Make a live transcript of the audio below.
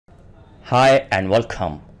Hi and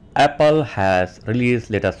welcome. Apple has released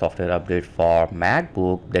latest software update for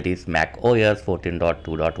MacBook, that is macOS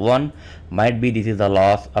 14.2.1. Might be this is the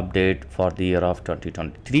last update for the year of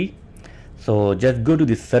 2023. So just go to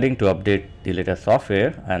the setting to update the latest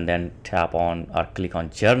software and then tap on or click on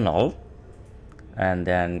journal and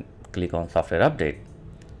then click on software update.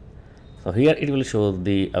 So here it will show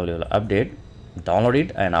the available update. Download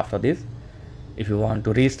it, and after this, if you want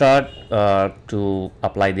to restart to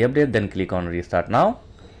apply the update, then click on restart now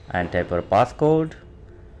and type your passcode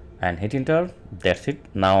and hit enter. That's it.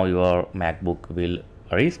 Now your MacBook will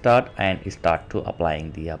restart and start to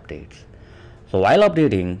applying the updates. So while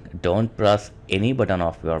updating, don't press any button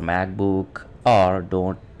of your MacBook or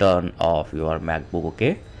don't turn off your MacBook.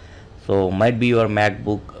 Okay, so might be your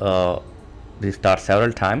MacBook restart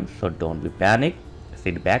several times, so don't be panic.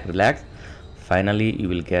 Sit back, relax. Finally you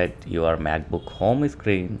will get your MacBook home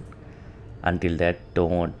screen. Until that,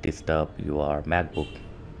 don't disturb your MacBook.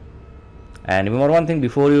 And remember one thing,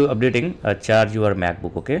 before you updating, charge your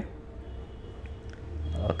MacBook.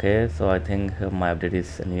 Okay, so I think my update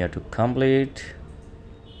is near to complete.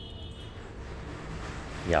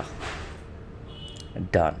 Yeah,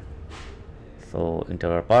 done. So enter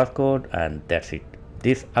our passcode and that's it.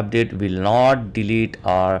 This update will not delete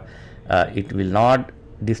or it will not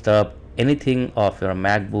disturb anything of your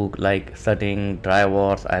MacBook like setting,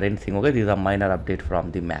 drivers or anything. Okay, these are minor update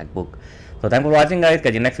from the MacBook. So thanks for watching guys.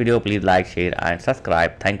 Catch you next video. Please like, share and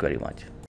subscribe. Thank you very much.